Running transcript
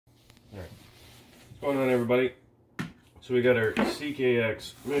What's going on, everybody? So we got our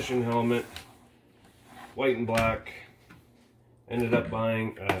CKX mission helmet, white and black. Ended up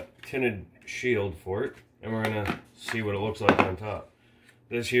buying a tinted shield for it, and we're gonna see what it looks like on top.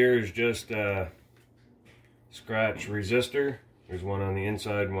 This here is just a scratch resistor. There's one on the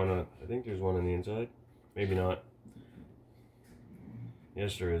inside, I think there's one on the inside, maybe not.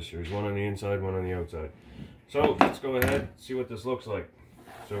 Yes, there is. There's one on the inside, one on the outside. So let's go ahead and see what this looks like.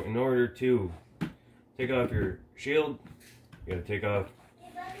 So in order to take off your shield, you gotta take off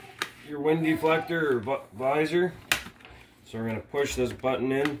your wind deflector or visor. So we're gonna push this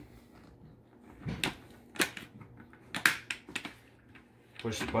button in.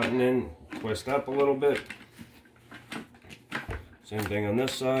 Push the button in, twist up a little bit. Same thing on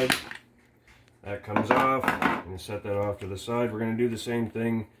this side. That comes off, and set that off to the side. We're gonna do the same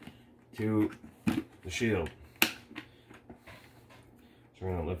thing to the shield. So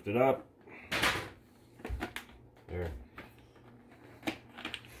we're gonna lift it up. There.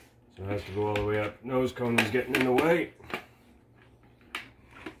 So it has to go all the way up. Nose cone is getting in the way.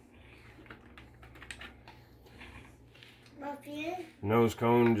 Nose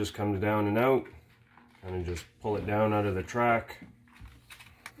cone just comes down and out. Kind of just pull it down out of the track.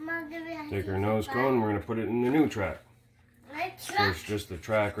 Take our nose cone, we're going to put it in the new track. There's just the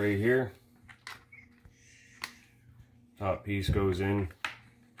track right here. Top piece goes in.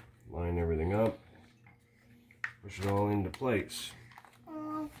 Line everything up. Push it all into place.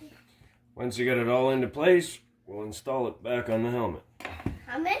 Once you get it all into place, we'll install it back on the helmet.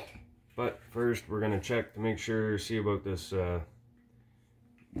 But first we're going to check to make sure, see about this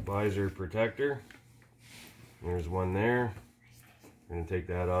visor protector. There's one there. We're going to take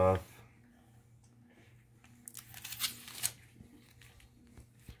that off.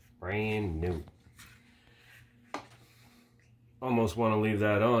 Brand new. Almost want to leave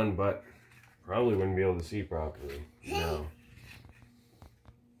that on, but probably wouldn't be able to see properly. No.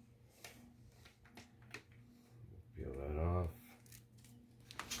 Peel that off.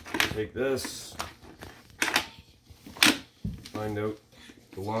 Take this. Find out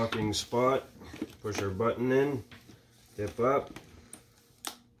the locking spot. Push our button in. Tip up.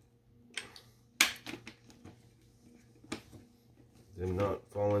 Then not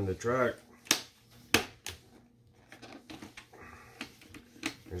fall in the track.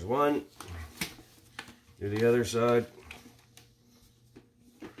 There's one. Do the other side.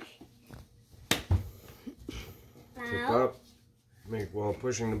 Tip up. Make while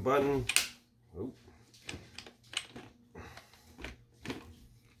pushing the button. Oop.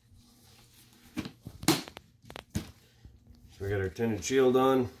 So we got our tinted shield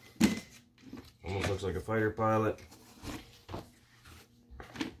on. Almost looks like a fighter pilot.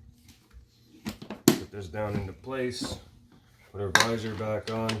 Put this down into place. Put our visor back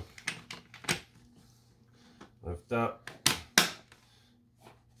on. Lift up.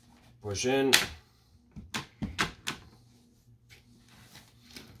 Push in.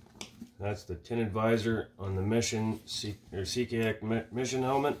 That's the tinted visor on the CKX mission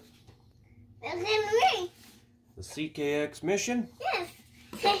helmet. That's me. The CKX mission? Yes.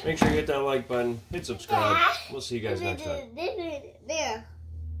 Make sure you hit that like button, hit subscribe. We'll see you guys next time. There.